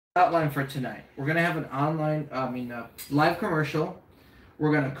Outline for tonight. We're gonna have an live commercial.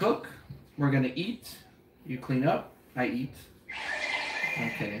 We're gonna cook. We're gonna eat. You clean up. I eat.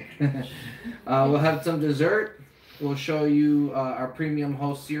 Okay. We'll have some dessert. We'll show you our premium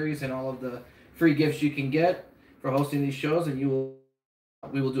host series and all of the free gifts you can get for hosting these shows, and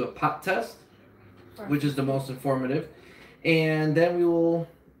we will do a pop test, which is the most informative, and then we will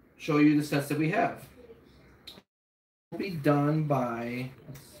show you the sets that we have. We'll be done by,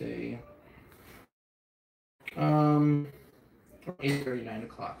 let's see, 8:30, 9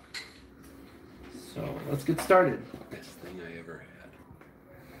 o'clock. So let's get started. Best thing I ever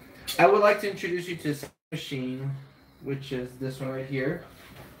had. I would like to introduce you to this machine, which is this one right here.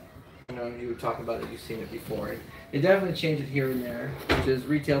 I know you were talking about it, you've seen it before. It definitely changed it here and there, which is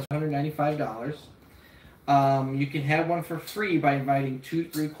retails $195. You can have one for free by inviting 2 to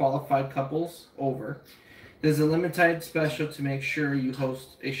 3 qualified couples over. There's a limited special to make sure you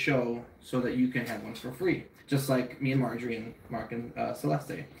host a show so that you can have one for free, just like me and Marjorie and Mark and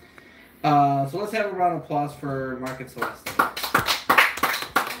Celeste. So let's have a round of applause for Mark and Celeste.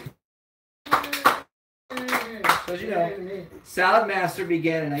 So as you know, Saladmaster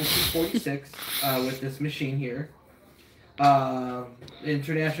began in 1946 with this machine here. The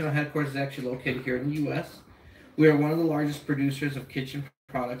international headquarters is actually located here in the U.S. We are one of the largest producers of kitchen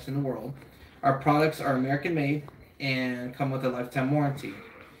products in the world. Our products are American made and come with a lifetime warranty.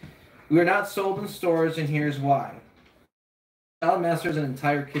 We are not sold in stores, and here's why. Saladmaster is an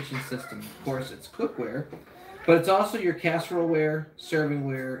entire kitchen system. Of course, it's cookware, but it's also your casseroleware,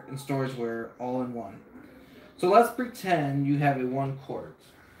 servingware, and storageware all in one. So let's pretend you have a 1 quart.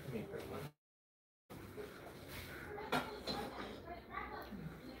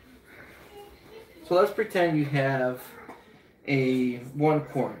 So let's pretend you have a 1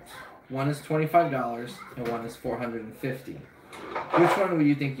 quart. One is $25 and one is $450. Which one would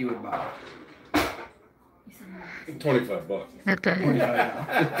you think you would buy? $25. Okay.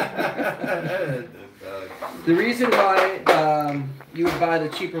 The reason why you would buy the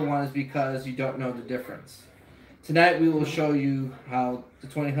cheaper one is because you don't know the difference. Tonight we will show you how the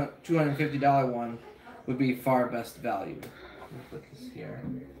 $250 one would be far best value. Let me put this here.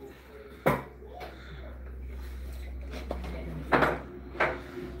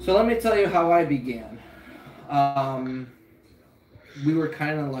 So let me tell you how I began. We were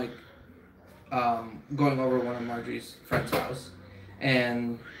kind of like going over one of Marjorie's friend's house,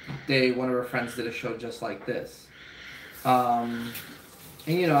 and one of her friends did a show just like this. And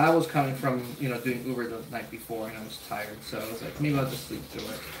I was coming from doing Uber the night before, and I was tired, so I was like, maybe I'll just sleep through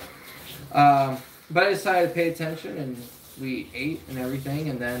it. But I decided to pay attention, and we ate and everything,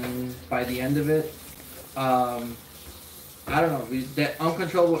 and then by the end of it, I don't know, that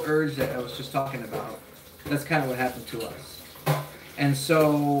uncontrollable urge that I was just talking about, that's kind of what happened to us. And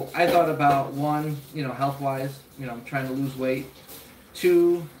so I thought about, 1, health-wise, I'm trying to lose weight.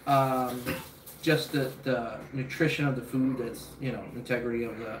 2, just the nutrition of the food, that's, integrity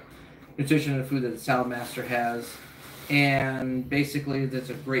of the nutrition of the food that Saladmaster has. And basically, that's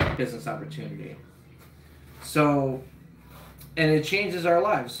a great business opportunity. So, and it changes our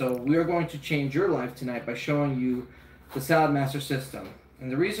lives. So we are going to change your life tonight by showing you the Saladmaster system.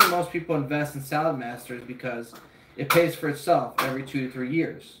 And the reason most people invest in Saladmaster is because it pays for itself every 2 to 3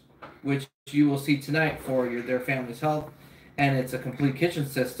 years, which you will see tonight for their family's health. And it's a complete kitchen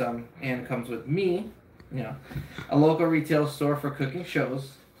system, and comes with me, a local retail store for cooking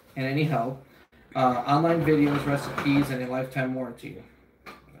shows and any help, online videos, recipes, and a lifetime warranty.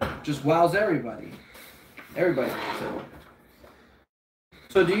 Just wows everybody. Everybody gets it.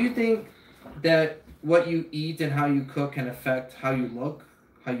 So do you think that what you eat and how you cook can affect how you look,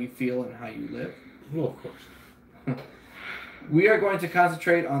 how you feel, and how you live? Well, of course. We are going to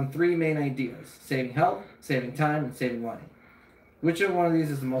concentrate on 3 main ideas: saving health, saving time, and saving money. Which one of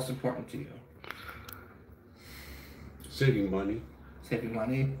these is the most important to you? Saving money. Saving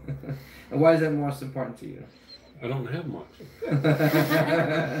money? And why is that most important to you? I don't have much.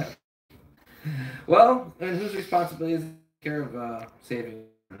 Well, and whose responsibility is to take care of saving?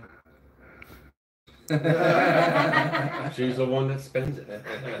 She's the one that spends it.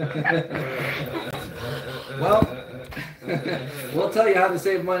 Well, we'll tell you how to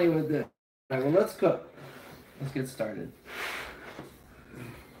save money with this. All right, well, let's cook. Let's get started.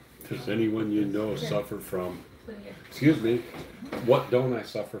 Does anyone you know suffer from, excuse me, what don't I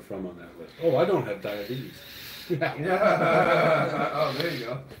suffer from on that list? Oh, I don't have diabetes. Oh, there you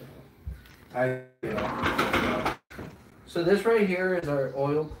go. So this right here is our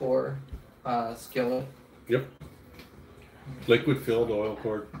oil core skillet. Yep. Liquid filled oil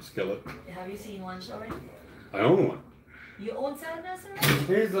cord skillet. Have you seen one already? I own one. You own Saladmaster?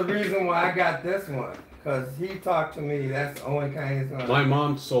 Here's the reason why I got this one. Because he talked to me, that's the only kind he's going to... My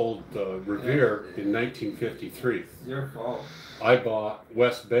mom sold Revere in 1953. It's your fault. I bought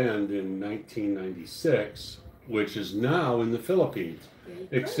West Bend in 1996, which is now in the Philippines.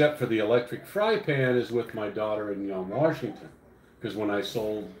 Except for the electric fry pan is with my daughter in Yonge, Washington. Because when I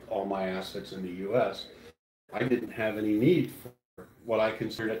sold all my assets in the U.S., I didn't have any need for what I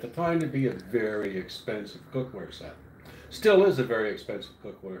considered at the time to be a very expensive cookware set. Still is a very expensive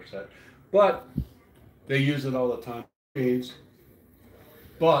cookware set, but they use it all the time.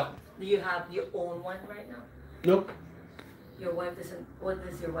 But Do you have your own one right now? nope, Your wife doesn't. What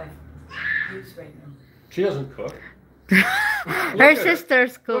does your wife use right now? she doesn't cook. Her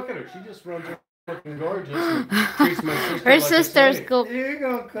sisters Look cook. at her. She just runs her fucking gorgeous and treats my sister Her like a sisters slave. cook. You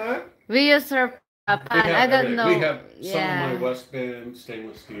gonna cook? We use her pan. We have I don't everything. know. We have some Yeah. of my West Bend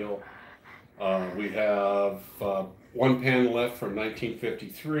stainless steel. We have one pan left from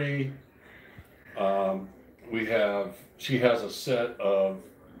 1953. She has a set of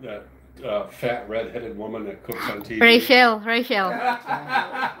that fat red-headed woman that cooks on TV. Rachel. Oh,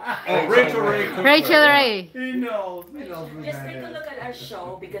 Rachel Ray. Cookware. Rachel Ray. He knows. He knows who Just that take a is. look at our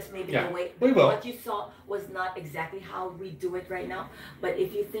show because maybe Yeah, the way we will. what you saw was not exactly how we do it right now. But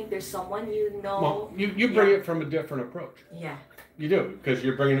if you think there's someone you know, Well, you bring Yeah. it from a different approach. yeah, You do, because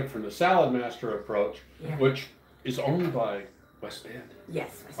you're bringing it from the Saladmaster approach, Yeah. which is owned by West Bend,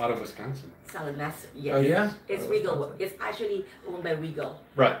 yes, out of Wisconsin. Saladmaster. Yes. Oh yeah. It's Regal. It's actually owned by Regal.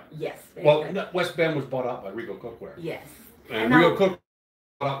 Right. Yes. very Well, good. no, West Bend was bought out by Regal Cookware. Yes. And And Regal now- Cook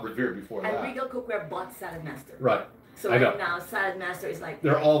bought out Revere before And that. Regal Cookware bought Saladmaster. Right. So I know. right now, Saladmaster is like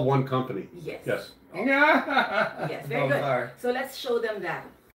They're all one company. yes. Yes. Yeah. Yes. Very Oh, good. sorry. So let's show them that.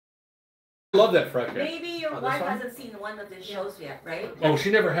 I love that fried pan. Maybe your Oh, this wife one? hasn't seen one of the shows yet, right? Oh,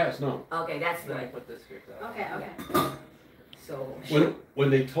 she never has, no. Okay, that's I'm gonna good. put this here. Okay. So When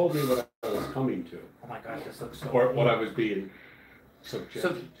they told me what I was coming to, Oh my gosh, this looks so. or what I was being subjected So-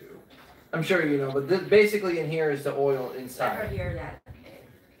 to, I'm sure you know, but this, basically in here is the oil let her inside. hear that.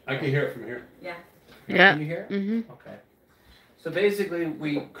 I can hear it from here. Yeah. Yeah. Can you hear? Mhm. Okay. So basically,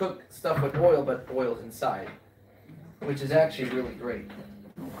 we cook stuff with oil, but oil's inside, which is actually really great.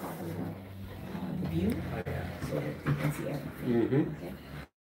 The view, Oh, yeah. so that you can see everything. Mm-hmm. Okay.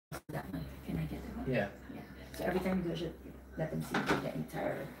 That one. Can I get that one? Yeah. So every time you do it, let them see the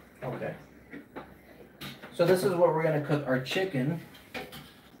entire. Okay. So this is what we're gonna cook our chicken,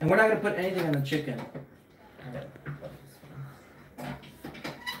 and we're not gonna put anything on the chicken.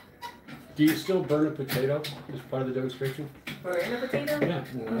 Do you still burn a potato as part of the demonstration? Burn the potato? Yeah.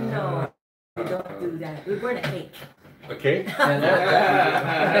 No, we don't do that. We burn a cake. Okay? And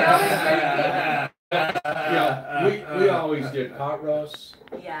that- Yeah, we always did pot roasts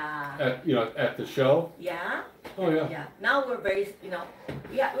Yeah. at the show. Yeah. Oh, yeah. Yeah. Now we're very,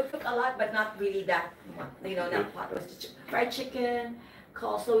 yeah, we cook a lot, but not really that, not pot roast. Fried chicken,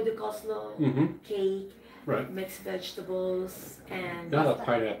 coleslaw, we do coleslaw, Mm-hmm. cake, Right. mixed vegetables, and Not a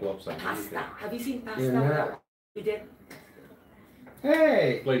pineapple upside down. pasta. Have you seen pasta? Yeah. We did.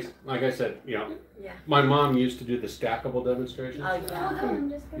 Hey. Please, like I said, Yeah. my mom used to do the stackable demonstrations. Oh yeah.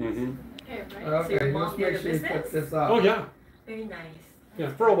 Mm-hmm. Okay, So your mom just make did a sure you put business? this Oh, up. yeah. Very nice. Yeah,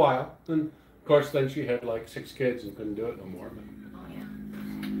 for a while. And of course, then she had like 6 kids and couldn't do it no more. But Oh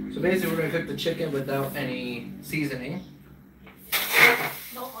yeah. So basically, we're gonna cook the chicken without any seasoning,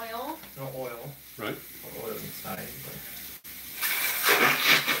 No oil. no oil. Right. No oil inside.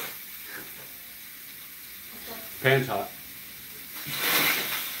 Pan's hot.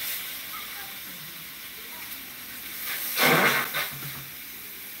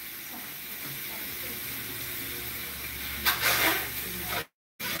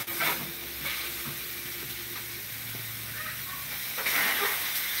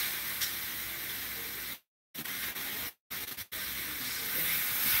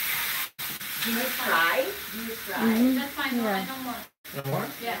 Do you fry? Do you fry? Mhm. That's fine, no, I Yeah. don't want. No more?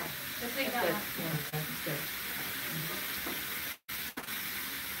 Yeah, just like that Good. one. Yeah, that's good.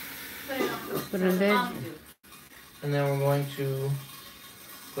 Put it on. Put it there. And then we're going to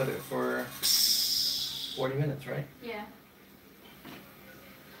put it for 40 minutes, right? Yeah.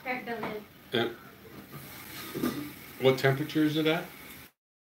 Crack the lid. What temperature is it at?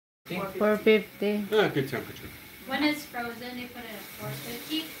 450. Ah, good temperature. When it's frozen, you put it at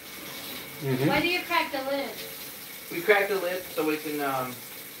 450. Mm-hmm. Why do you crack the lid? We crack the lid so we can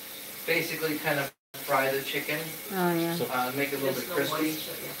basically kind of fry the chicken, Oh yeah. make it a little There's bit no crispy.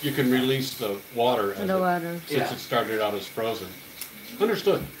 moisture, yeah. You can release the water as The it, water. since Yeah. it started out as frozen.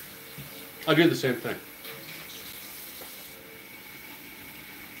 Understood. I do the same thing.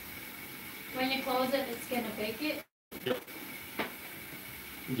 When you close it, it's gonna bake it. Yep.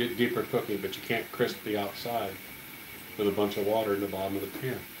 get deeper cooking, but you can't crisp the outside with a bunch of water in the bottom of the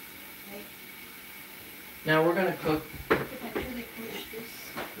pan. Now we're gonna cook You can actually push this.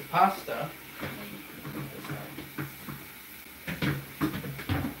 the pasta.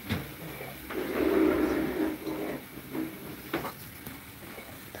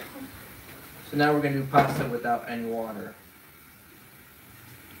 So now we're gonna do pasta without any water.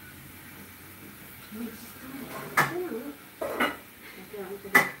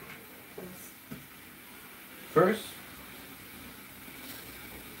 First,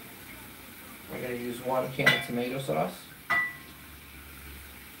 we're gonna use 1 can of tomato sauce.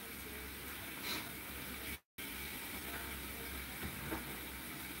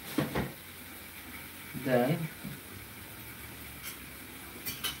 Then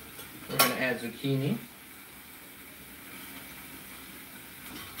we're going to add zucchini.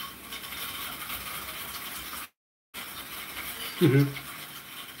 Mm-hmm.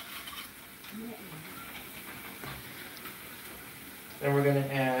 Then we're going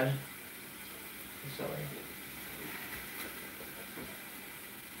to add celery.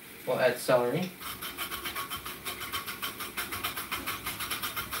 We'll add celery.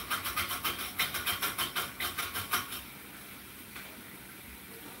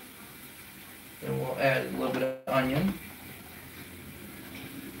 Then we'll add a little bit of onion.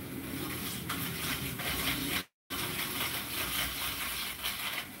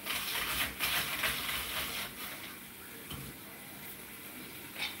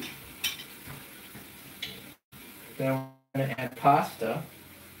 Then we're going to add pasta.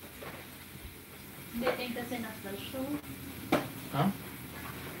 Do you think that's enough vegetable? Huh?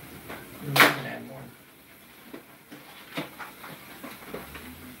 We can add more.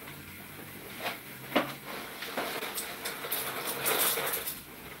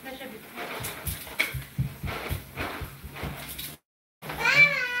 That should be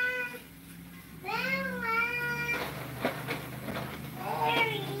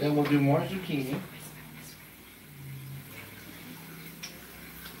Then we'll do more zucchini.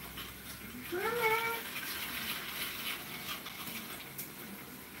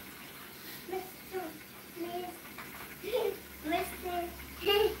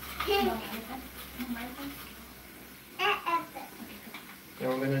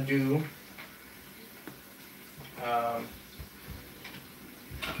 Then we're gonna do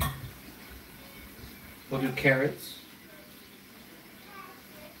we'll do carrots.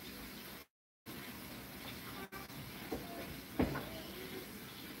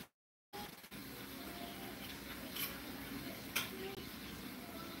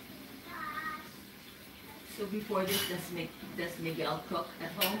 So before this, does Miguel cook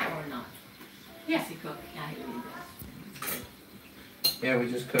at home or not? Yes. Does he cook? Yeah, he really does. Yeah,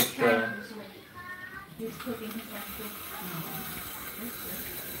 we just cooked. He's cooking his own food.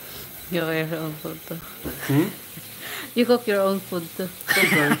 You cook your own food too. Hmm? You cook your own food too.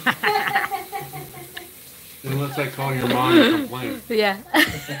 Sometimes. Unless I call your mom and complain. Yeah.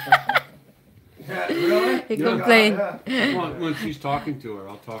 Really? He Yeah. complained. Yeah. When she's talking to her,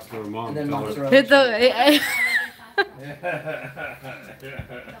 I'll talk to her mom And and then tell her. mozzarella He cheese. told-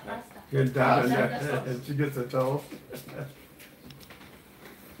 Good job. And she gets a toast.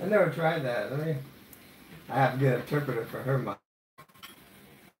 I never tried that. I have to get an interpreter for her mom.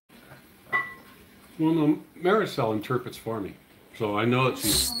 Well, no, Maricel interprets for me, so I know that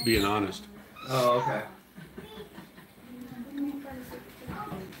she's being honest. Oh, okay.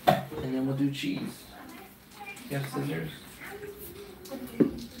 And then we'll do cheese. You have scissors?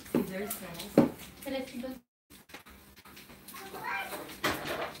 Scissors, no.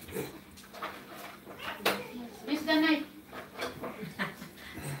 Miss the knife.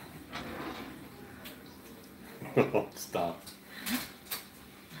 Stop.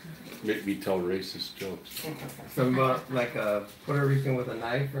 Make me tell racist jokes. Some like a Puerto Rican with a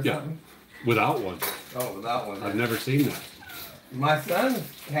knife or Yeah. something? Without one. Oh, without one. I've never seen that. My son's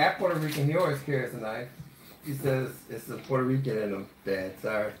half Puerto Rican. He always carries a knife. He says it's a Puerto Rican in him. Dad,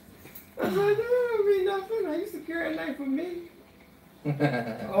 sorry. I was like, that don't mean nothing. I used to carry a knife with me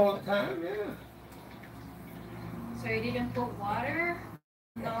all the time. Yeah. So you didn't put water?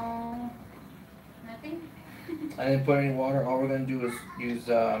 No. Nothing? I didn't put any water. All we're gonna do is use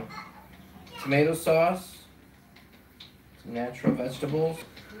tomato sauce, some natural vegetables,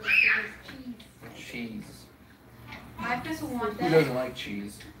 Cheese. and cheese. My person want Who that. doesn't like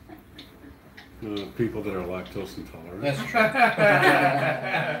cheese? People that are lactose intolerant. That's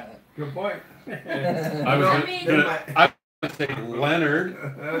true. Good point. I was I mean- gonna say Leonard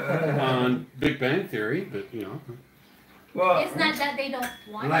on Big Bang Theory, but you know. Well, It's not that they don't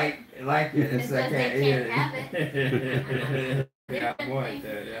want it. like it. It's It's I that they can't eat can't have it. Yeah, boy,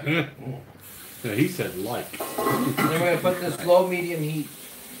 yeah. Yeah, he said like. Then we're gonna put this low, medium heat.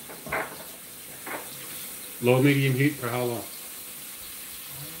 Low, medium heat for how long?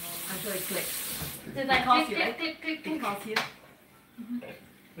 Until it clicks. It's like Calls click, you, right? click, click, It click. calls you.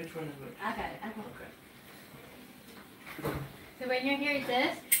 Which one is it? I got it. I got it. So when you hear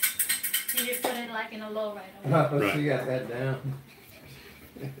this, you just put it like in a low right away. Right. She got that down.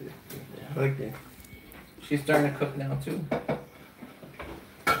 Okay. She's starting to cook now too.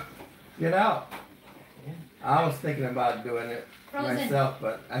 Get out. I was thinking about doing it Frozen. myself,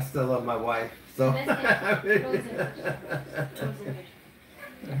 but I still love my wife. So. That's it. Frozen.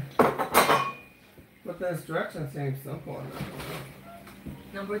 But the instructions seem simple enough.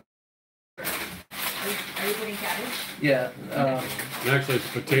 Number. Are you putting cabbage? Yeah. Actually, it's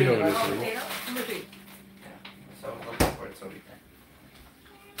potato in Oh, this one. potato. Number 3. So I'm looking for it so we can.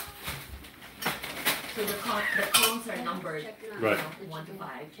 So the cones are numbered. Right. 1 to 5.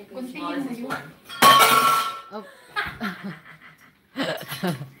 Kung The smallest tingin is mo 1.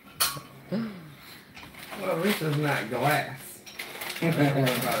 Well, at least it's not glass. I'm about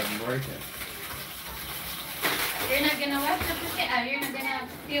to break it. You're not gonna wet the potato. You're not gonna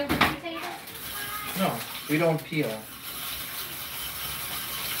peel the potato. No, we don't peel.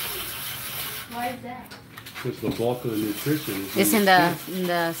 Why is that? Because the bulk of the nutrition is It's in the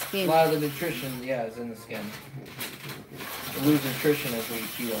A skin. lot of the nutrition, yeah, is in the skin. We lose nutrition as we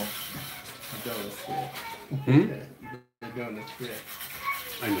peel. They're doing the script. Hmm? They're doing the script.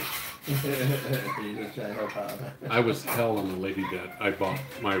 I know. You just try to help out. I was telling the lady that I bought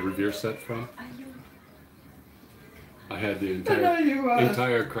my Revere set from. I had the I know you was.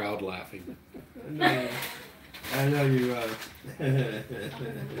 entire crowd laughing. I know you was.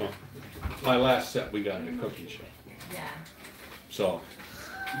 Well, my last set we got at a cooking show. Yeah. So,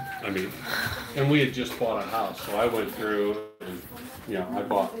 I mean, and we had just bought a house, so I went through and, you know, I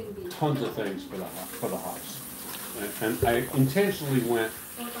bought tons of things for the house. And I intentionally went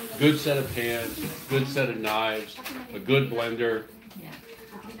good set of pans, good set of knives, a good blender. Yeah.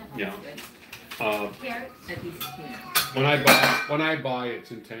 Yeah. Carrots. At least, When I buy,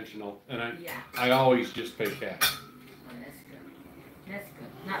 it's intentional, and Yeah. I always just pay cash. Oh, that's good. That's good.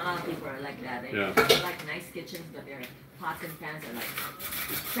 Not a lot of people are like that. They Yeah. like nice kitchens, but their pots and pans are like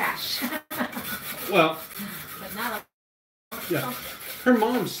trash. Well, But not a yeah. Her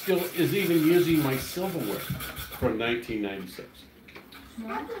mom still is even using my silverware from 1996.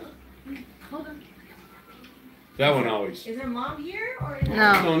 Hold on. That one always. Is her mom here or is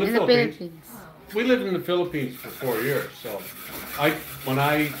No, in the in the Philippines. Philippines. Oh. We lived in the Philippines for 4 years, so when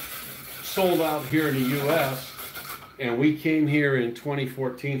I sold out here in the U.S. and we came here in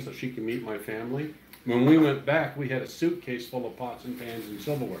 2014 so she could meet my family. When we went back, we had a suitcase full of pots and pans and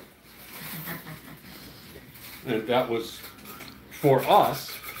silverware, and that was for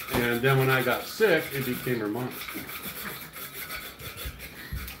us. And then when I got sick, it became her mom's.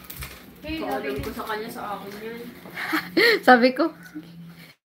 Here you go, Order baby. ko sa kanya sa akin yun. Sabi ko.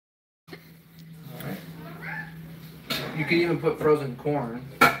 You could even put frozen corn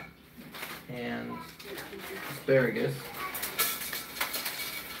and asparagus.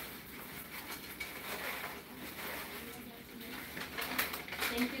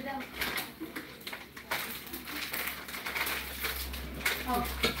 Thank you daw. Oh,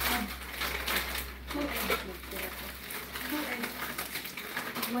 Two eggs.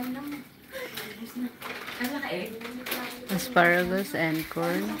 One lang. Ano naka-egg? Asparagus and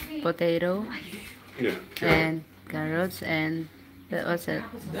corn, potato, Yeah. and carrots, and what's it?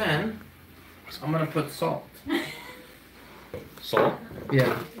 Then I'm gonna put salt. Salt?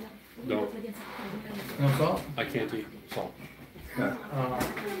 Yeah. No, No salt? I can't eat salt.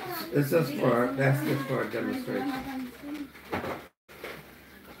 It's just that's just for a demonstration.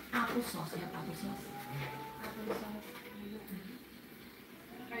 Applesauce. You have applesauce?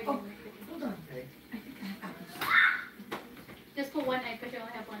 Oh, Hold on. I think I have applesauce. just put one egg because you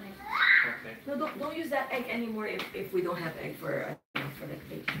only have one egg. Okay. No, don't use that egg anymore if we don't have egg for the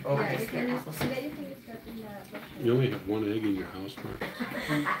cake. Okay. Just get applesauce. You only have one egg in your house, Mark?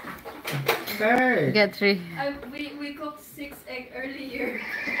 Hey! Get 3. We cooked 6 eggs earlier.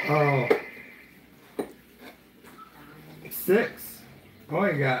 Oh. 6. Oh,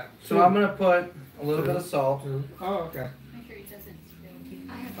 you got. So I'm gonna put a little bit of salt. Oh, okay. Make sure it doesn't spill.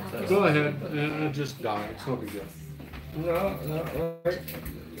 I have applesauce. Go ahead, just die. It's no big deal. No, wait.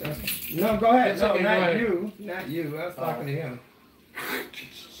 No, go ahead. It's No, okay, go not ahead. you. Not you. I was talking to him.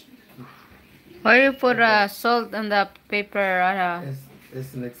 Why you put salt on the paper?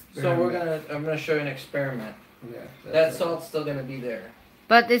 It's an experiment. So I'm gonna show you an experiment. Yeah. That salt's still gonna be there.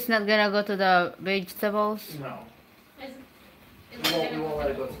 But it's not gonna go to the vegetables. No. We won't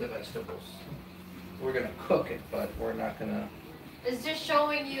let it go to the vegetables. We're gonna cook it, but we're not gonna. It's just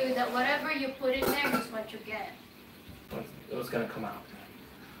showing you that whatever you put in there is what you get. It was gonna come out,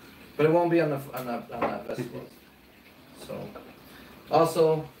 but it won't be on the vegetables. So,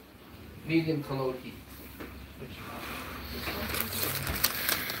 also, medium to low heat.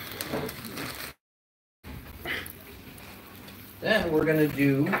 Then we're gonna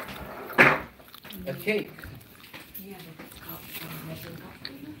do a cake.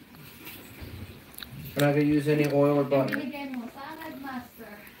 We're not gonna use any oil or butter. Binigyan mo,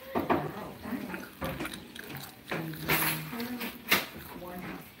 Saladmaster.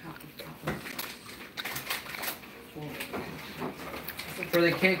 For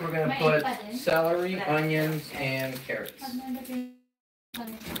the cake, we're gonna put celery, onions, and carrots.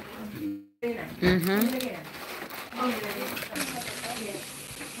 Mm-hmm.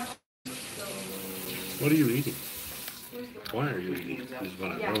 What are you eating? Why are you eating? Is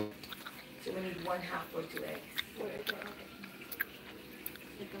what I Yeah. wrote. So we need 1/2 or 2 eggs.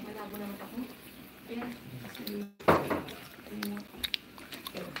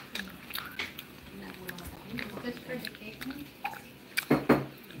 This for the cake.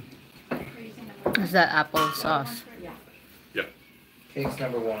 Is that applesauce? Cake's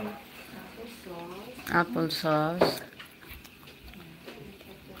number 1. Applesauce.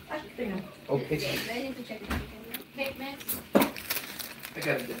 Okay. Ready to check the cake mix? I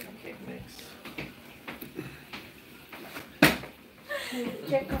got a different cake mix.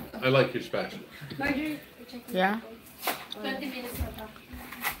 I like your spatula. Marjorie, check the Yeah. 20 minutes na pa.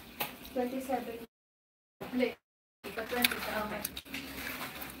 27. Hindi. Ipa 20 sa akin.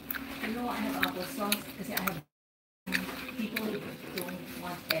 You know, I have applesauce because I have people who don't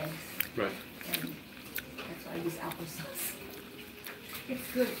want eggs, Right. and that's why I use applesauce. It's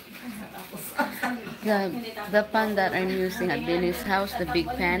good. I have applesauce. The pan that I'm using at Benny's house, the big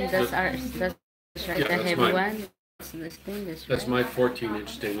pan, that's right, Yeah, the that's heavy mine. one. It's the stainless, That's right? my 14-inch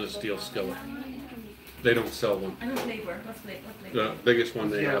stainless steel skillet. They don't sell one. I don't flavor. What's flavor? What The flavor? biggest one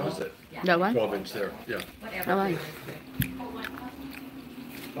they have is that That one? 12-inch there. Yeah. Whatever That one. flavor.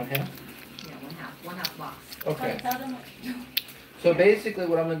 Okay. Yeah, 1/2 box. Okay. Tell them. So basically,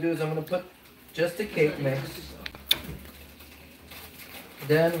 what I'm gonna do is I'm gonna put just a cake mix.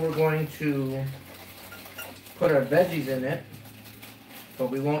 Then we're going to put our veggies in it, but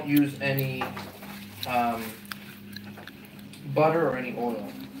we won't use any butter or any oil.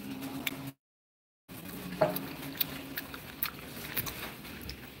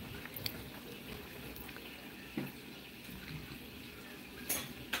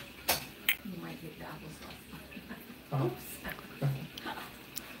 You might get the applesauce.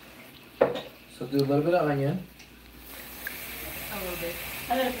 So do a little bit of onion. A little bit.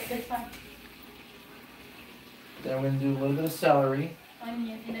 A little bit, that's fine. Then we're gonna do a little bit of celery.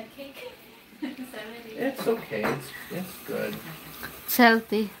 Onion in a cake. Celery. It's okay. It's good. It's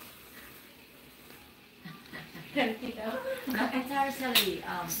healthy. Healthy daw. No, entire celery.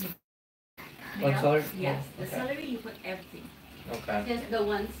 What celery? Yes, the Okay. celery you put everything. Okay. Just the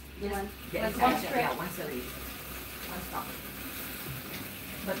ones. Yes. One. Yeah, One exactly. spread. Yeah, one celery. One stalk.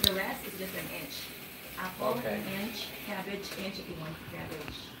 But the rest is just an inch. Apple, Okay. inch, cabbage, inch if you want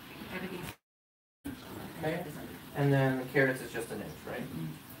cabbage. Everything's. Okay. And then the carrots is just an inch, right?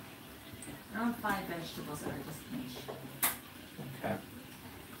 Around 5 vegetables are just an inch. Okay.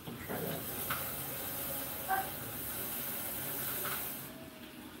 I'll try that.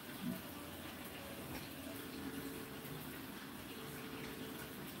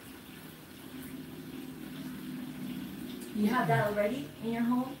 You have that already in your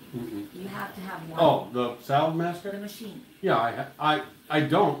home? Mm-mm. You have to have one. Oh, the Salad For Master? the machine. Yeah, I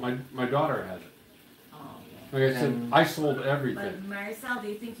don't. My daughter has it. Oh, Like I said, I sold But everything. Marisol, do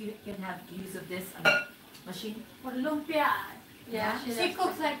you think you can have use of this machine? For lumpia. Yeah, She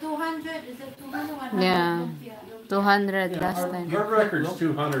cooks like 200. Is it 200? 100 Yeah. lumpia. 200 last time. Her record's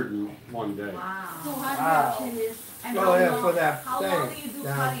 200 in one day. Wow. 200 she is. And Oh how yeah, long- for that How long do you thing do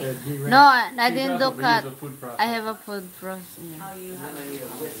down cutting? at D-Ranch. No, I She didn't do doesn't, but cut. he's a food processor. I have a food processor. How you have it?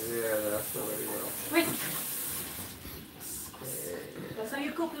 Yeah, that's the way to go. Wait. So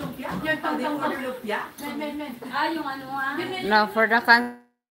you cook lumpia? Yan, How do you tang- order lumpia? Men. Ah, yung ano ah. No, for the country,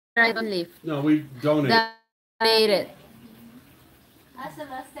 I don't leave. No, we donate. Donate it. As the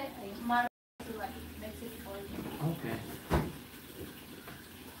last time, Mara makes it for you. Okay.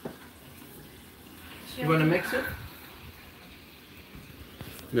 You want to mix it?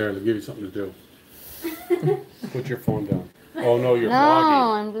 There, I'll give you something to do. Put your phone down. Oh no, you're No,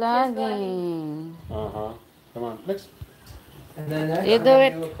 vlogging. I'm vlogging. Uh-huh. Come on, next. And then next You we're do gonna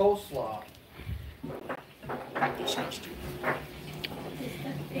it. do a coleslaw.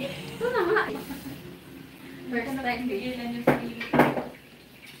 Perspective.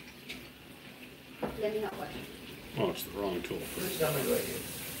 Let me know what. Oh, it's the wrong tool. Which number do I use?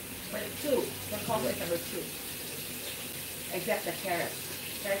 But 2, the combo is number 2. Except the carrot.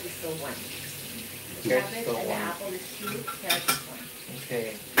 Carrot is still 1. The Carrot's cabbage still and the one. apple is 2, carrot is 1.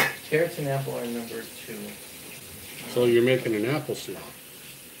 Okay. Carrots and apple are number 2. So you're making an apple soup.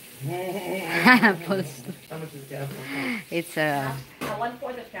 Apples. How much is the apple? It's a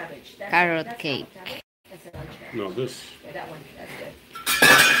 1/4 of cabbage. That's Carrot that's cake. half cabbage. That's a large carrot. No, this. Yeah, that one. That's good.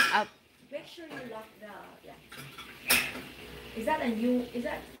 Up. Make sure you lock the. Yeah. Is that a new? Is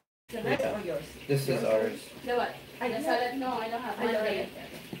that the rest or yours? This is ours. The what? I The don't salad? No, I don't have I one don't day.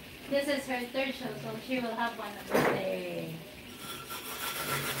 This is her third show, so she will have one of them. Hey.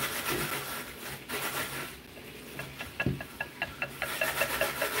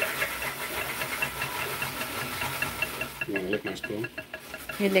 You want to lick my spoon?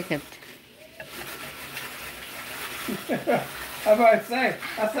 You lick it. How about I say?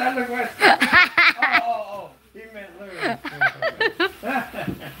 I said, look what. Oh. He meant Louis.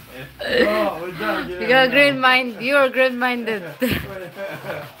 Oh, we're done. You're green mind. You're green minded.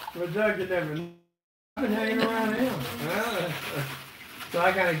 Well, Doug, you never know. I've been hanging around him. So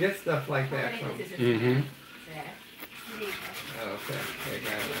I gotta get stuff like that from. Mm-hmm. Oh, okay. They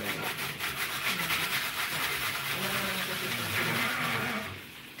got it.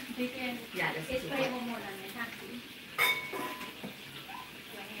 Yeah, this is Spray mo muna niya, ha?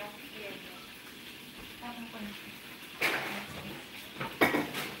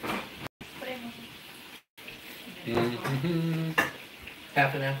 Spray mo. Mm-hmm.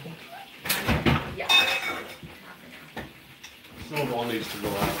 Half an apple? Yeah. Snowball needs to go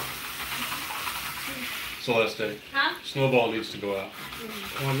out. Celeste, Huh? Snowball needs to go out.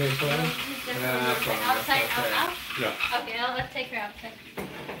 Want me to play? Yeah, fine. outside, Okay. out. Yeah. Okay, I'll take her outside.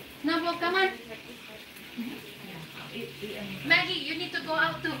 Snowball, come on. Maggie, you need to go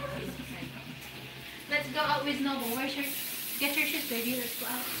out too. Let's go out with Snowball. Where's your... Get your shoes ready. Let's go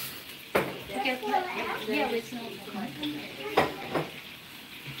out. Okay, yeah, with Snowball.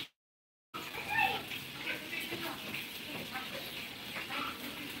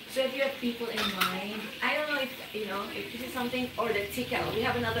 So if you have people in mind, I don't know if, if this is something, or the tea kettle. We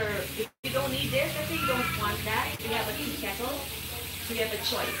have another, if you don't need this, let's say you don't want that, we have a tea kettle, so you have a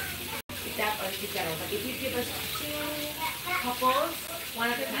choice. If that or tea kettle. But if you give us 2 couples, one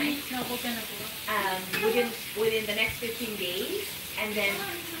at a time, Snowball gonna go. within the next 15 days, and then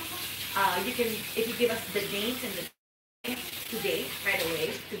you can, if you give us the names and the today, right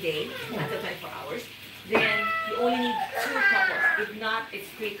away, today, until 24 hours, then you only need 2 couples. If not, it's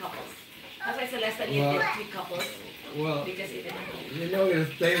 3 couples. That's why Celeste needed 3 couples, Well, because it you know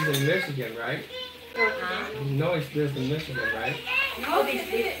it's things in Michigan, right? huh? You know it's this in Michigan, right? Oh, they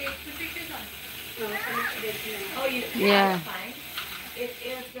oh, you, Yeah. that's fine.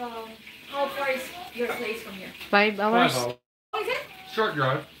 How far is your place from here? 5 hours? 5 hours. Oh, is it? Short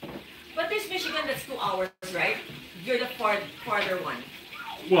drive. But there's Michigan that's 2 hours, right? You're the farther one.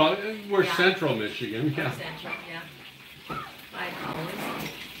 Well, we're Yeah. central Michigan, yeah. Central, yeah. 5 hours.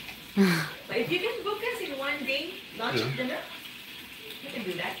 But if you can book us in 1 day, lunch, Yeah. dinner, you can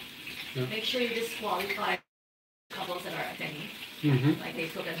do that. Yeah. Make sure you disqualify couples that are attending. Mm-hmm. Like they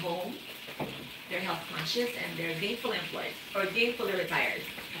cook at home, they're health conscious, and they're gainfully employed or gainfully retired.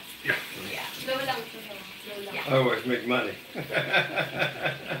 Yeah. Yeah. Slow lang, slow lang. Yeah. I always make money.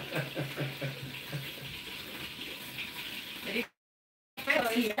 Friends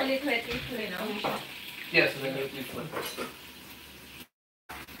here, Only 20, you know. Yes, and then we flip.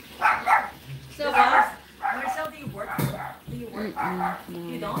 So, guys, Marcel, do you work? Do you work?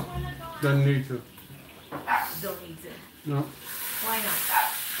 You don't? Doesn't need to. Don't need to. No. Why not?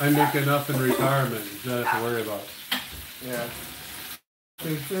 I make enough in retirement. You don't have to worry about it. Yeah.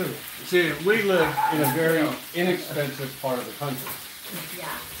 Too. See, we live in a very inexpensive part of the country.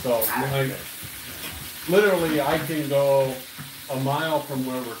 Yeah. So, literally, I can go a mile from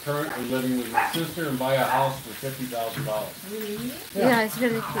where we're currently living with my sister and buy a house for $50,000. Really? Yeah, it's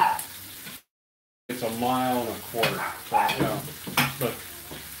really quick. It's a mile and a quarter. So, but,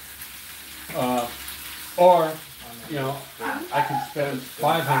 or, I could spend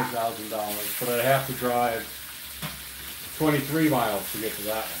 $500,000, but I have to drive 23 miles to get to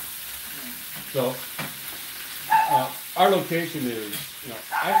that one. So, our location is,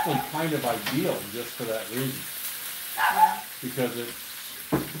 actually kind of ideal just for that reason. Because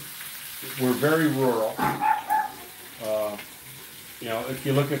we're very rural. If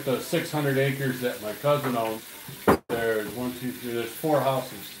you look at the 600 acres that my cousin owns, there's 4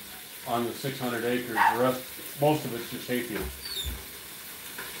 houses on the 600 acres. The rest, most of it's just hayfield.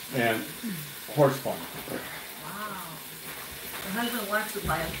 and horse farm. Wow. My husband wants to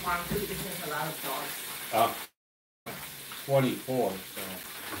buy a farm too because there's a lot of dogs. 24. So.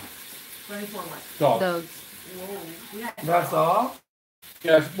 24 what? Dogs. Dogs. Whoa. We had That's all?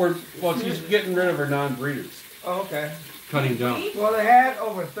 Yeah, well, she's getting rid of her non-breeders, Oh, okay. cutting down. Well, they had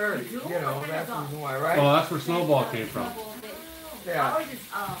over 30, You you do? know, What kind that's of the dog? reason why, right? Well, that's where Snowball came from. Yeah. Ours is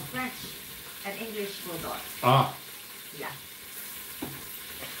French and English bulldog. Ah, Yeah.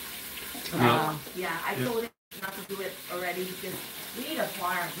 now, Yeah, I told him not to do it already because we need a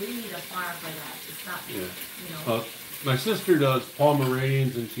farm. We need a farm for that. It's not, yeah. you know. My sister does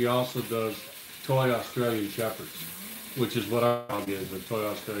Pomeranians, and she also does toy Australian Shepherds, which is what our dog is, a toy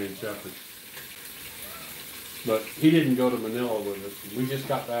Australian Shepherd. But he didn't go to Manila with us. We just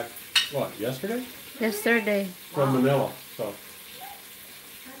got back, what, yesterday? Yesterday. From Manila, so.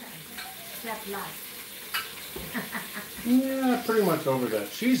 Slept last. Yeah, pretty much over that.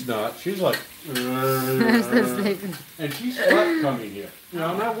 She's not. She's like, Still sleeping. and she slept coming here. You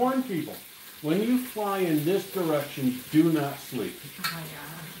know, and I warn people, when you fly in this direction, do not sleep. Oh, yeah.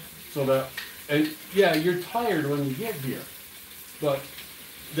 So that, and yeah, you're tired when you get here, but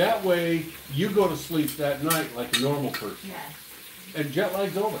that way you go to sleep that night like a normal person, Yes. and jet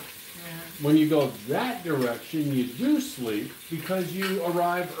lag's over. Yeah. When you go that direction, you do sleep because you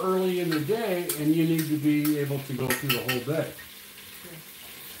arrive early in the day and you need to be able to go through the whole day.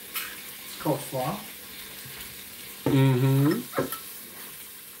 It's called slaw. Mm-hmm.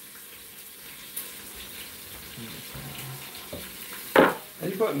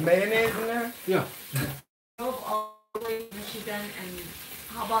 And you put mayonnaise in there? Yeah. Drove all the way to Michigan, and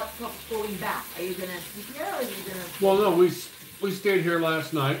how about going back? Are you gonna sleep here or are you gonna? Well, no, we stayed here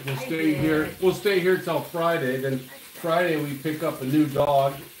last night. We'll I stay here. did. We'll stay here till Friday. Then Friday we pick up a new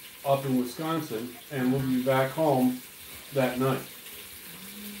dog up in Wisconsin, and we'll be back home that night.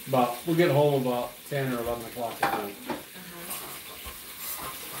 But we'll get home about 10 or 11 o'clock at night.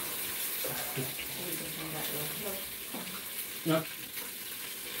 Yep.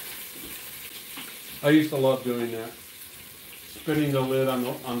 I used to love doing that. Spinning the lid on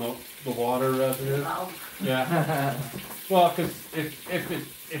the water residue. Wow. Yeah. Well, because if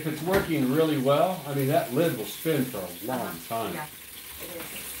it's working really well, I mean that lid will spin for a long time. Yeah, it is.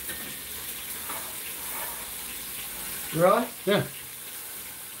 Really? Yeah.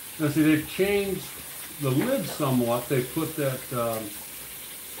 Now see, they've changed the lid somewhat. They put that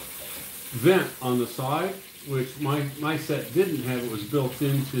vent on the side, which my set didn't have. It was built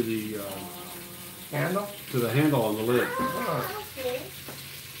into the Handle? handle on the lid. Oh. Okay.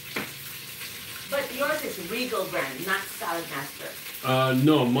 But yours is Regal brand, not Saladmaster.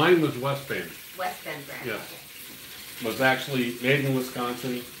 No, mine was West Bend. West Bend brand. Yeah. Okay. Was actually made in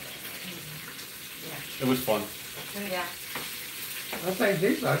Wisconsin. Yeah. It was fun. Yeah. I think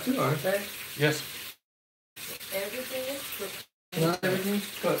these are too, aren't they? Yes. Everything is cooked. Not everything's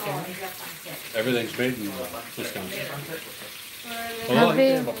cooked. Oh, you got sunset. Everything's made in Wisconsin. Well, Well, Happy,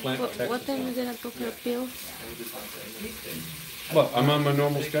 have a plant in what Texas time now. you gonna book your pills? Well, I'm on my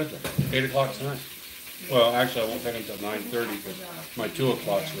normal schedule, 8 o'clock tonight. Well, actually, I won't take them until 9:30 because my 2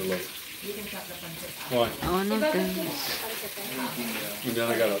 o'clocks were late. you can chop the pancit out. Why? Oh, no, then. And then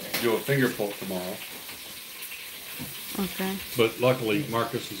I gotta do a finger poke tomorrow. Okay. But luckily,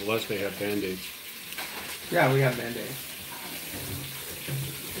 Marcus and Celeste have Band-Aids. Yeah, we have Band-Aids.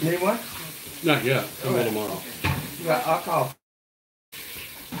 Need one? Not yet, come tomorrow. Yeah, I'll call.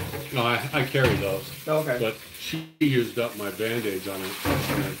 No, I carry those. Okay. But she used up my Band-Aids on her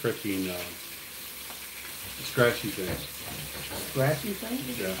freaking scratchy things. Scratchy thing?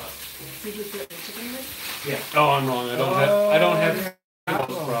 Yeah. Did you put the chicken with? Oh, I'm wrong. I don't have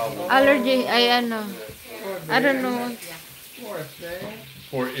those problems. Allergy, I know. I don't know. Poor thing.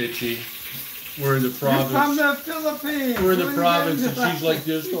 Poor Itchy. We're in the You're from province. the Philippines. We're in the What are you province, and doing? she's like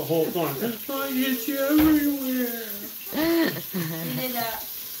this the whole time. I itch everywhere. You did the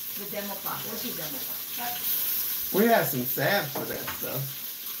demo pot. What's your demo pot? We have some salve for that stuff.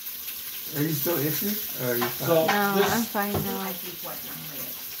 Are you still itchy? Or are you fine? So No, I'm this fine now. I keep what number it.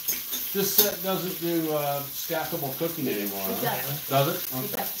 this set doesn't do stackable cooking anymore. It Huh? does. Does it? It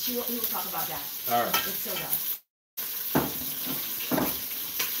Okay. does. We will talk about that. All right. It still does.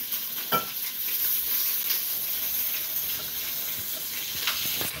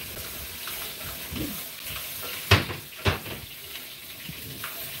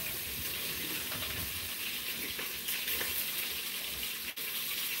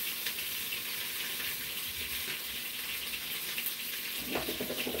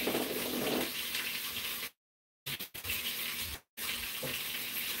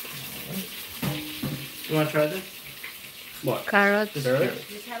 You want to try this? What? Carrots. Just Carrot? carrots.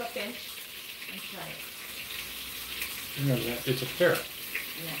 Just have a pinch and try it. Remember that. It's a carrot.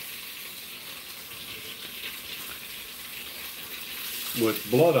 Yeah. With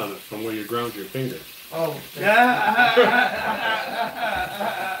blood on it from where you ground your finger. Oh,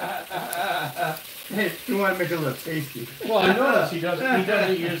 You want to make it look tasty. Well, I noticed he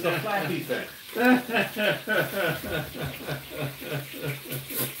doesn't use the flappy thing.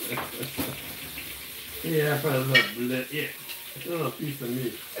 Yeah, I put a little blood. Yeah, a little piece of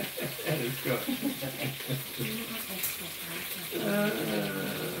meat. It's good.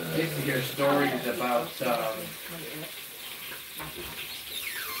 I used to hear stories about.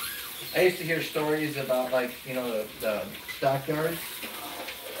 I used to hear stories about, like, you know, the stockyards.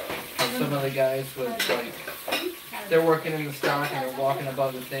 And some of the guys would, like, they're working in the stock and they're walking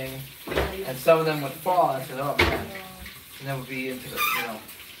above the thing, and some of them would fall and said, "Oh man," and that would be into the, you know,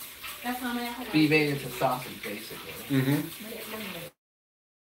 be made into sausage basically. Mm-hmm.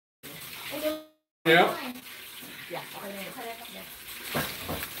 Yeah.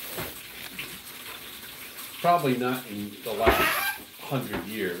 Probably not in the last 100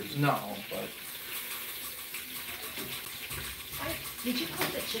 years. No, but Did you cook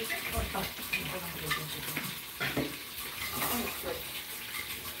the chicken or oh,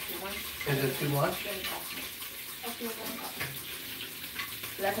 is it too much?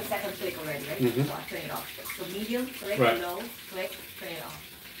 So that's the second click already, right? Mhm. So I turn it off. So medium, click, Right. low, click, turn it off.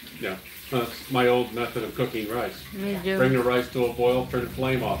 Yeah. That's my old method of cooking rice. Bring Medium. the rice to a boil, turn the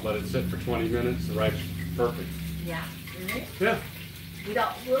flame off, let it sit for 20 minutes, the rice is perfect. Yeah. Mm-hmm. Yeah.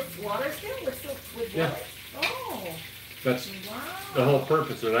 Without with water still? With Yeah. water? Oh, That's wow. the whole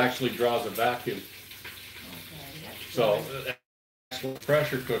purpose. It actually draws a vacuum. Okay, that's So, good. actual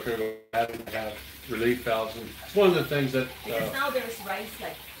pressure cooker will have relief valves. And it's one of the things that, Because now there's rice,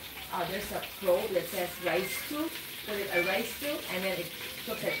 like, there's a probe that says rice stew, put it a rice stew, and then it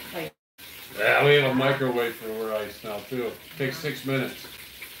cooks it like, yeah, we have a microwave for rice now too. Takes 6 minutes.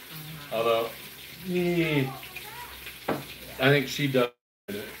 Although, I think she does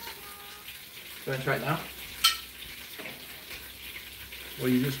minutes. Do I try it now? Well,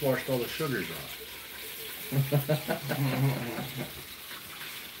 you just washed all the sugars off.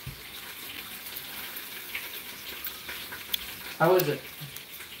 How is it?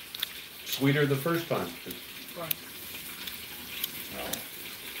 Sweeter the first time.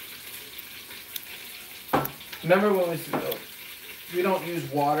 Remember when we don't use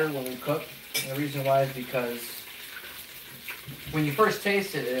water when we cook? And the reason why is because when you first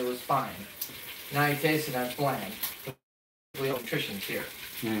tasted it, it was fine. Now you taste it and it's bland. We have nutrition's here.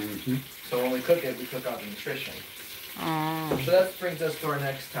 Mm-hmm. So when we cook it, we cook out the nutrition. Oh. So that brings us to our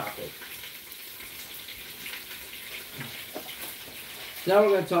next topic. Now we're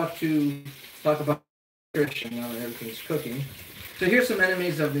going to talk about nutrition now that everything's cooking. So here's some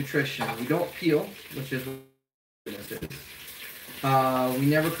enemies of nutrition. We don't peel, which is what this is. We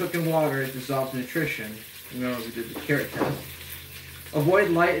never cook in water, it dissolves nutrition. Remember we did the carrot test. Avoid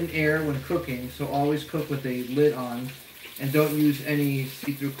light and air when cooking, so always cook with a lid on, and don't use any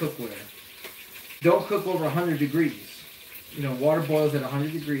see-through cookware. Don't cook over 100 degrees. You know, water boils at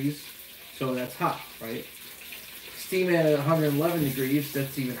 100 degrees, so that's hot, right? Steam it at 111 degrees,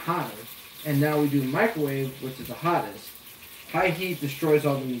 that's even hotter. And now we do microwave, which is the hottest. High heat destroys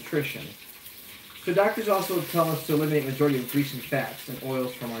all the nutrition. So doctors also tell us to eliminate majority of grease and fats and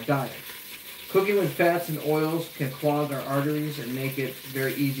oils from our diet. Cooking with fats and oils can clog our arteries and make it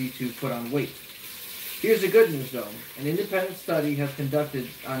very easy to put on weight. Here's the good news though. An independent study has conducted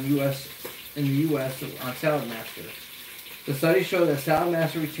in the US on Saladmaster. The study showed that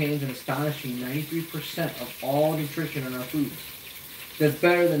Saladmaster retains an astonishing 93% of all nutrition in our foods. That's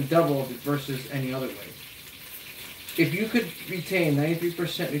better than double versus any other way. If you could retain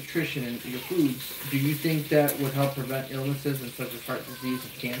 93% nutrition in your foods, do you think that would help prevent illnesses such as heart disease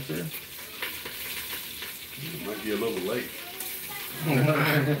and cancer? It might be a little late.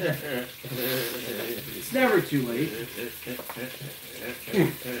 It's never too late.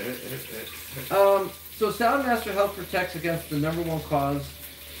 So Saladmaster Health protects against the #1 cause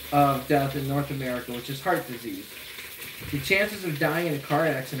of death in North America, which is heart disease. The chances of dying in a car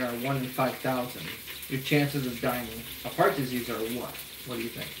accident are 1 in 5,000. Your chances of dying of heart disease are what? What do you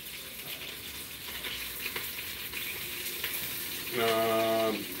think?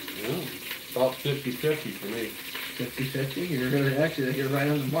 Well, about 50-50 for me. 50-50? You're right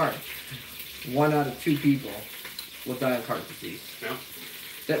on the mark. 1 out of 2 people will die of heart disease. Yeah.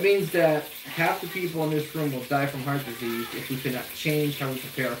 That means that half the people in this room will die from heart disease if we cannot change how we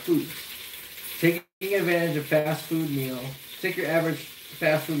prepare our foods. Taking advantage of fast food meal, take your average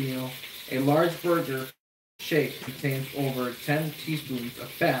fast food meal, a large burger shake contains over 10 teaspoons of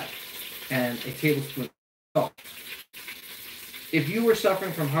fat and a tablespoon of salt. If you were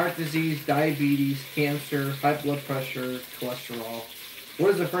suffering from heart disease, diabetes, cancer, high blood pressure, cholesterol,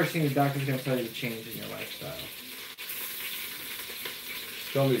 what is the first thing the doctor's going to tell you to change in your lifestyle?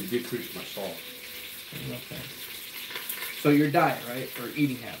 Tell me to decrease my salt. Okay. So your diet, right? Or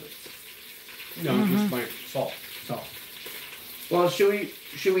eating habits? No, just my salt. Salt. Well,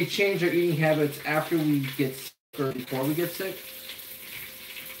 should we change our eating habits after we get sick or before we get sick?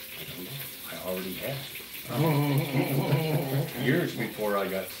 I don't know. I already have. Years before I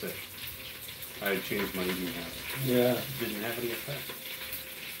got sick, I had changed my eating habits. Yeah. It didn't have any effect.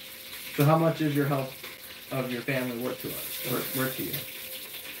 So how much is your health of your family worth to us? Worth to you?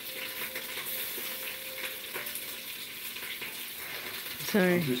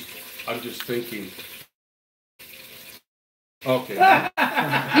 Sorry. I'm just thinking. Okay.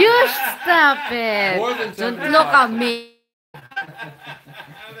 You stop it. More than Don't 75. look at me.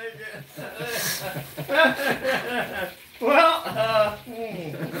 Well,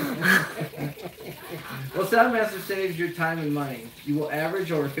 Well, Saladmaster saves your time and money. You will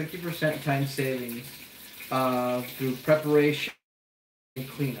average over 50% time savings through preparation and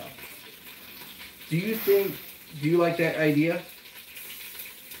cleanup. Do you like that idea?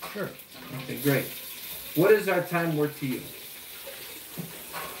 Sure. Okay, great. What is our time worth to you?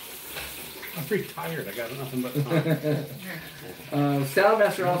 I'm retired. I got nothing but time.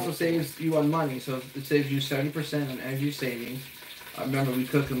 Saladmaster also saves you on money, so it saves you 70% on energy savings. Remember, we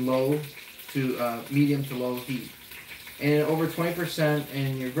cook in low to medium to low heat, and over 20%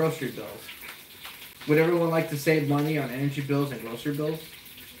 in your grocery bills. Would everyone like to save money on energy bills and grocery bills?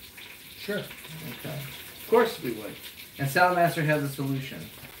 Sure. Okay. Of course we would. And Saladmaster has a solution.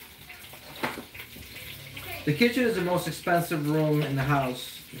 The kitchen is the most expensive room in the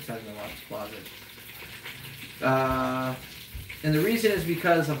house, besides the closet. And the reason is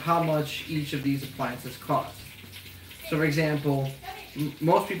because of how much each of these appliances cost. So, for example,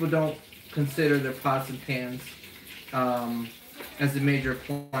 most people don't consider their pots and pans as a major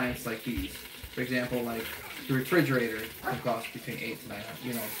appliance like these. For example, like the refrigerator can cost between $800 to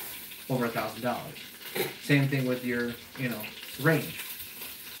 $900, over $1,000. Same thing with your, range.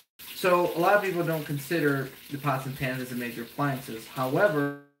 So a lot of people don't consider the pots and pans as a major appliances.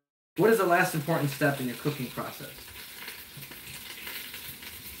 However, what is the last important step in your cooking process?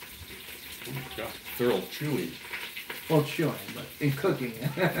 Got thorough chewing. Well, chewing, but in cooking.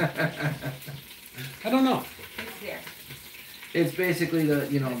 I don't know. It's there. It's basically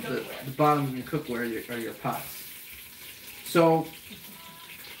the bottom of your cookware are your pots. So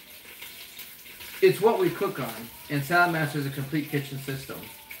it's what we cook on, and Saladmaster is a complete kitchen system.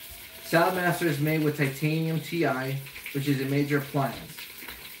 Saladmaster is made with titanium TI, which is a major appliance.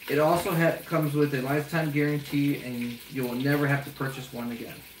 It also comes with a lifetime guarantee, and you will never have to purchase one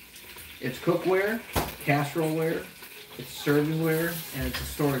again. It's cookware, casseroleware, it's servingware, and it's a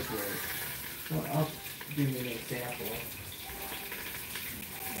storageware. Well, I'll give you an example.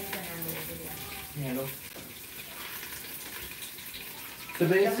 Handle. So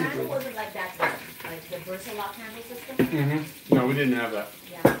The handle basically, wasn't like that one, like the Versalock handle system. Mm-hmm. No, we didn't have that.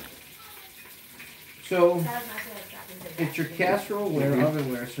 Yeah. so Saladmaster has that in the it's your back. casseroleware,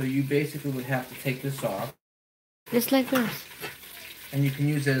 ovenware. So you basically would have to take this off, Just like this. and you can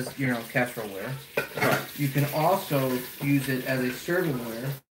use it as casseroleware. You can also use it as a servingware.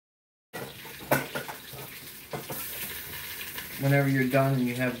 Whenever you're done and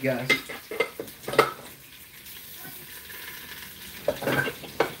you have guests.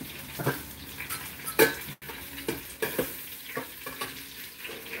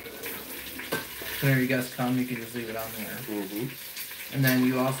 Whenever your guests come, you can just leave it on there. Mm-hmm. And then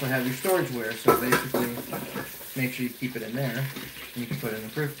you also have your storageware, so basically make sure you keep it in there, and you can put it in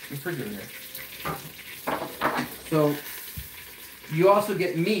the refrigerator. So you also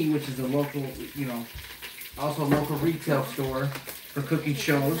get Me, which is a local, also a local retail store for cooking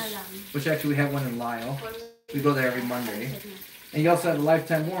shows, which actually we have one in Lyle. We go there every Monday. And you also have a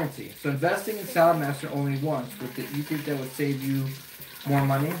lifetime warranty. So investing in Saladmaster only once, you think that would save you more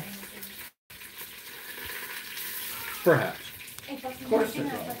money? Perhaps. Of course it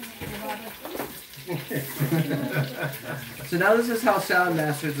will. So now this is how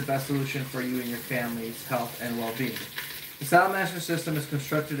Saladmaster is the best solution for you and your family's health and well-being. The Saladmaster system is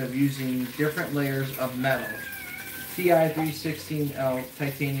constructed of using different layers of metal. TI-316L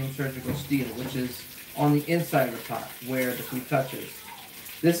titanium surgical steel, which is on the inside of the pot where the food touches.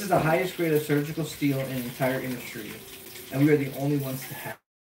 This is the highest grade of surgical steel in the entire industry, and we are the only ones to have it.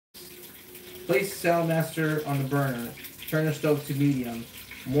 Place Saladmaster on the burner, turn the stove to medium,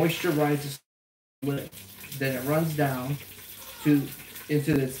 moisturize the lid. then it runs down into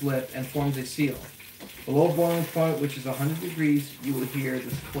its lip and forms a seal. Below boiling point, which is 100 degrees, you will hear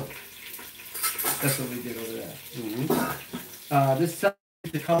this click. That's what we did over there. Mm-hmm. This tells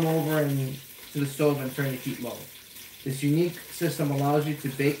you to come over to the stove and turn the heat low. This unique system allows you to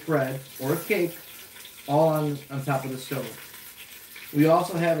bake bread or a cake all on top of the stove. We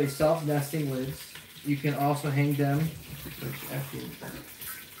also have a self-nesting lids. You can also hang them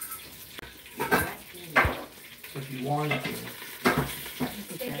if you wanted to.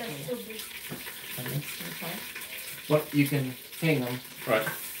 But you can hang them. Right.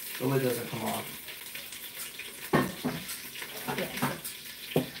 The lid doesn't come off.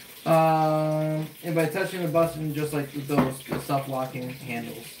 And by touching the button, just like with those self-locking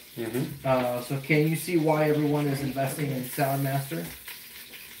handles. Mm-hmm. So can you see why everyone is investing in Saladmaster?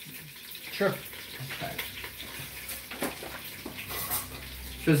 Sure. Okay.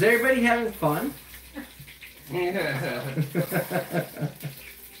 So is everybody having fun? Yeah.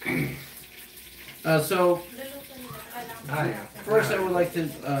 So I am. first I would like to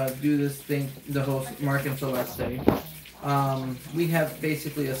do this thing, the host Mark and Celeste. We have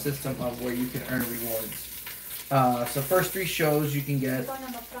basically a system of where you can earn rewards. So first 3 shows you can get,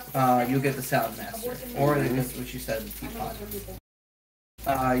 you'll get the Saladmaster, or that's what you said, the teapot.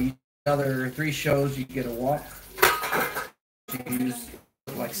 Another 3 shows you get a walk. You can use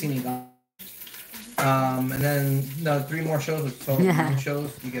like singing. And then another 3 more shows with total 9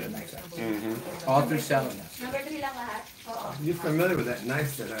 shows, you get a knife set. Mm-hmm. All through Saladmaster. You're familiar with that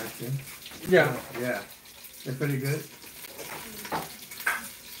knife set, aren't you? Yeah. Yeah. They're pretty good.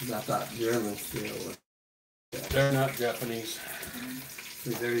 I thought German steel was. They're not Japanese.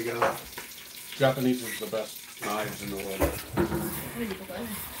 See, there you go. Japanese is the best knives in the world.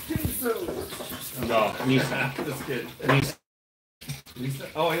 No, Nissan. Just kidding. Nissan.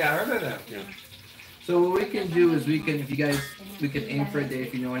 Oh yeah, I remember that. Yeah. So what we can do is we can aim for a day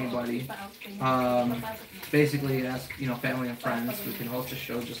if you know anybody. Basically ask, family and friends. We can host a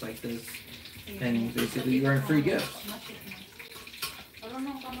show just like this. And basically you earn free gifts.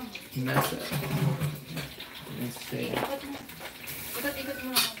 And that's it. Let's see.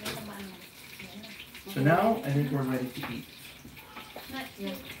 So now I think we're ready to eat. Not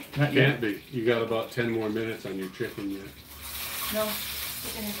yet. Not yet. Can't be. You got about 10 more minutes on your chicken yet. No,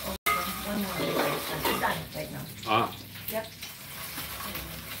 chicken is over. One more. It's done right now. Ah. Yep.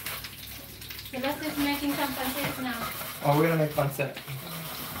 Celeste is making some pancakes now. Oh, we're gonna make pancit.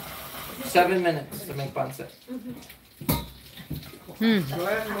 7 minutes to make pancit. Go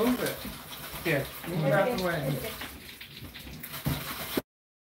ahead and move it. Here. Move it out the way.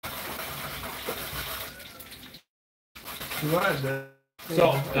 What? So,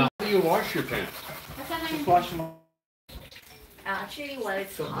 now how do you wash your pants? Just wash them all. Actually, while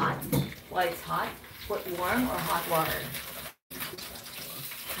it's hot, put warm or hot water.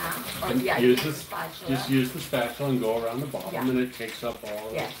 Huh? Or, And yeah, use use the- spatula. Just use the spatula and go around the bottom, Yeah. and it takes up all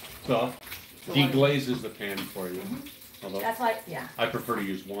the Yeah. stuff. So Deglazes the pan for you. Although That's why, yeah, I prefer to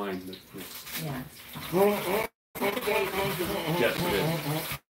use wine. But yeah. yes, it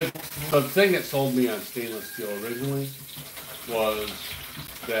is. The thing that sold me on stainless steel originally was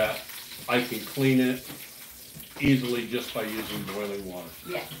that I can clean it easily just by using boiling water,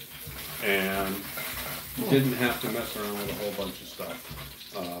 Yes. and didn't have to mess around with a whole bunch of stuff.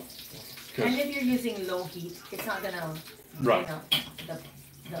 And 'Cause- if you're using low heat, it's not gonna, Right. the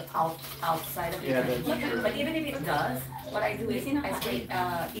outside of it. Yeah, that's true. But even if it does, what I do is I spray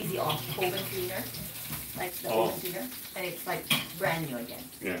easy off oven cleaner, like the Oh. oven cleaner, and it's like brand new again.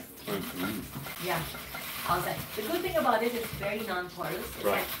 Yeah. Yeah. Outside. The good thing about it is very non-porous. It's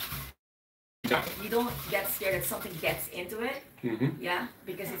Right. like you don't get scared that something gets into it. Mm-hmm. Yeah,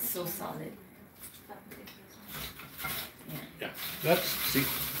 because it's so solid. Yeah. That's see.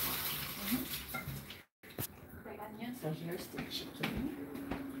 So here's the chicken.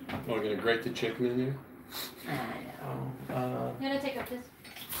 Oh, we're gonna grate the chicken in there. Oh, You gotta take up this.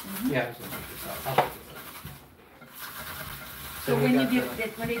 yeah. I was gonna take this out. I'll take this out. So we when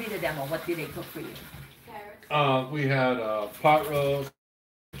got when they did the demo, what did they cook for you? Carrots. We had pot roast,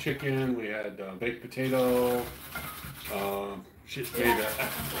 chicken. We had baked potato. Made a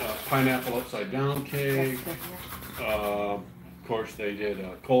pineapple upside down cake. Of course, they did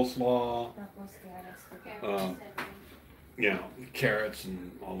coleslaw. Carrots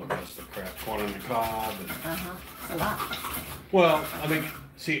and all the rest of the crap. Corn on the cob. And, It's a lot. well, I mean,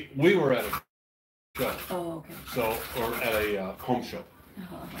 see, we were at a show, Oh, okay. so or at a home show,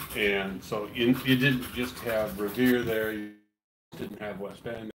 Uh-huh. and so you didn't just have Revere there. You didn't have West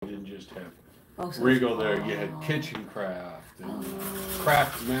Bend. You didn't just have Oh, so Regal there. You had Kitchen Craft and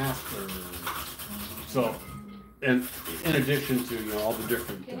Craft Masters. So, and in addition to, you know, all the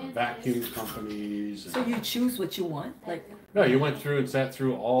different vacuum companies. So you choose what you want, like. No, you went through and sat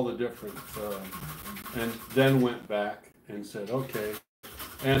through all the different, and then went back and said, okay.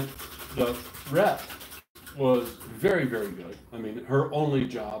 And the rep was very, very good. I mean, her only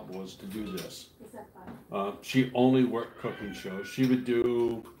job was to do this. She only worked cooking shows. She would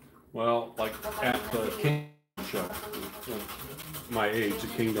do, well, like at the King show, my age, the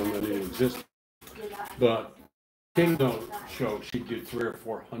Kingdom didn't exist. But Kingdom show, she'd get $300,000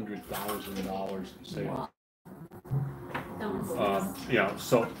 or $400,000 in sales. Yeah,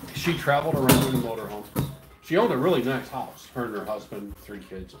 so she traveled around in a motorhome. She owned a really nice house. Her and her husband, 3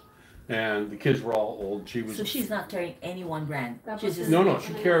 kids, and the kids were all old. She was. So she's not carrying any one brand. She's just No,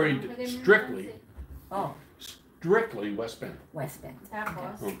 she carried strictly West Bend. West Bend.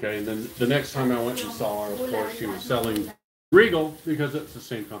 Okay, and then the next time I went and saw her, of course, she was selling Regal because it's the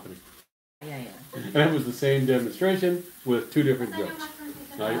same company. Yeah. And it was the same demonstration with 2 different jokes.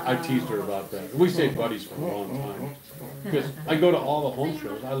 I teased her about that. We stayed buddies for a long time. Because I go to all the home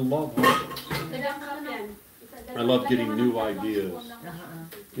shows. I love home shows. I love getting new ideas.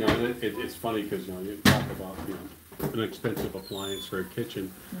 You know, it's funny because, you know, you talk about, you know, an expensive appliance for a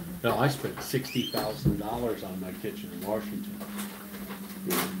kitchen. Now, I spent $60,000 on my kitchen in Washington.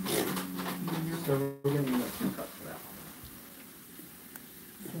 You know. So we're gonna need some cups for that.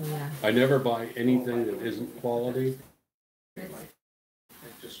 Yeah. I never buy anything that isn't quality.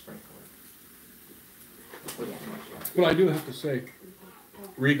 Just sprinkle it. But I do have to say,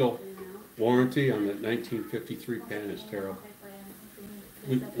 Regal warranty on that 1953 pan is terrible.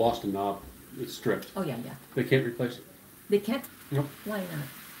 We lost a knob. It's stripped. Oh yeah. They can't replace it. They can't. Nope. Why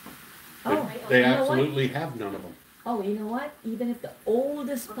not? They you know what? absolutely have none of them. Oh, you know what? Even if the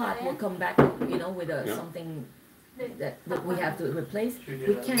oldest pot will come back, you know, with something that we have to replace,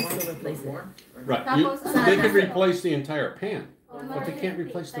 we can still replace it. Right. They can replace the entire pan, but they can't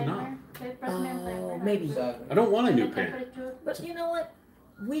replace the knob. Oh, maybe. I don't want a new pan. But you know what?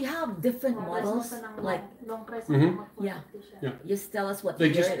 We have different models. Like, yeah. Just tell us what year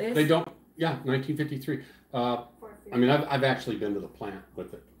it is. They don't. Yeah, 1953. I mean, I've actually been to the plant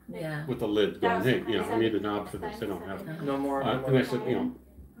with it. Yeah. With the lid going, hey, you know, I need a knob for this. They don't have it. No more. And I said, you know,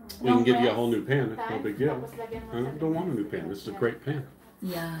 we can give you a whole new pan. It's no big deal. I don't want a new pan. This is a great pan.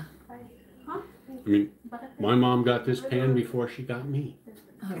 Yeah. I mean, my mom got this pan before she got me.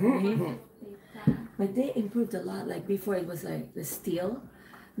 Oh, really? But they improved a lot. Like before it was like the steel.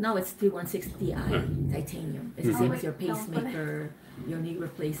 Now it's 3160i titanium. It's the same as your pacemaker, your knee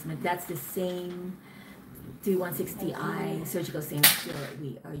replacement. That's the same 3160i surgical stainless steel that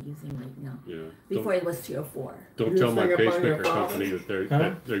we are using right now. Yeah. Before it was 304. Don't tell my pacemaker company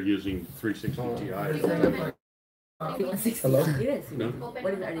that they're using 360 Ti. 3160. Hello? It is. No. What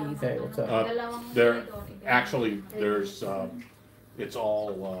are they using? Hey, what's up? There actually there's it's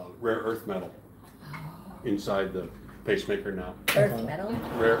all rare earth metal inside the pacemaker now. Earth metal?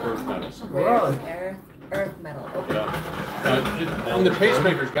 Rare earth metals. Rare earth metal. Okay. Yeah. And the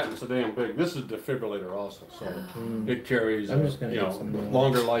pacemaker's gotten so damn big. This is a defibrillator also, so it carries I'm just gonna you get know some more.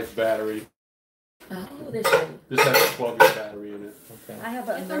 longer life battery. Oh, This has a 12-year battery in it. Okay. I have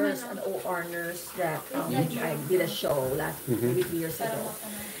a nurse, an OR nurse that I did a show maybe 3 years ago,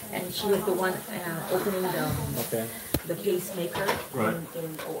 and she was the one opening the pacemaker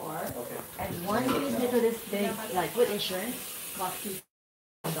in OR. And one pacemaker this big, like with insurance, cost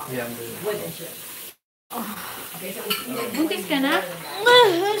 $2,000 Yeah, I'm doing it. with insurance. Okay, so it's even Buntis ka na?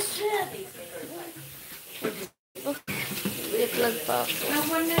 Wait lang pa ako.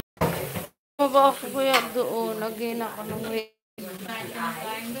 Baba ako kuya doon. Lagyan ako ng wait.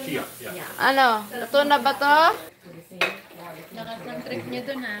 Yeah. Ano? Luto na ba to? Lakas ng trip niya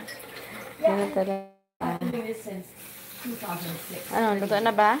dun ha. Ano talaga? I've been doing this since 2006. Ano? Luto na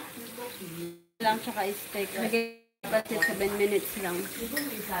ba? Lang tsaka steak. Nag-batit 7 minutes lang.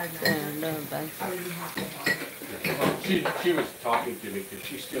 Ano ba? She was talking to me because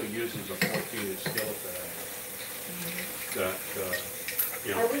she still uses a 14-inch skillet that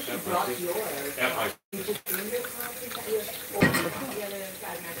you know, I wish you brought yours. at my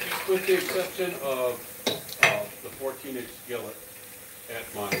with the exception of the 14-inch skillet at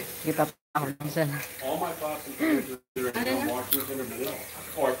my Kita pa ako dyan. all my pots and pans are in Washington or Manila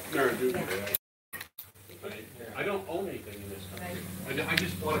or they're in Duke. I don't own anything in this country. I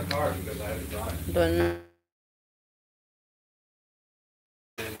just bought a car because I had to drive. Doon na.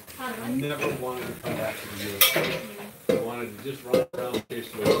 I never wanted to come back to the U.S. I wanted to just run around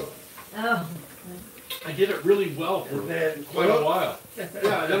basically. Oh. I I did it really well for quite a while.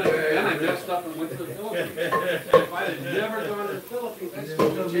 Yeah, then I messed up and went to the Philippines. If I had never gone to the Philippines, I'd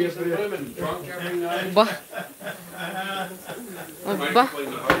still be chasing women, drunk every night. Aba. Might Aba.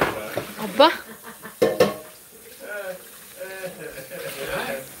 explain the heart attack. Aba.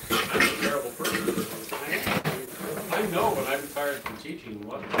 I'm a terrible person. I know when I'm tired from teaching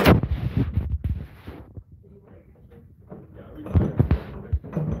what.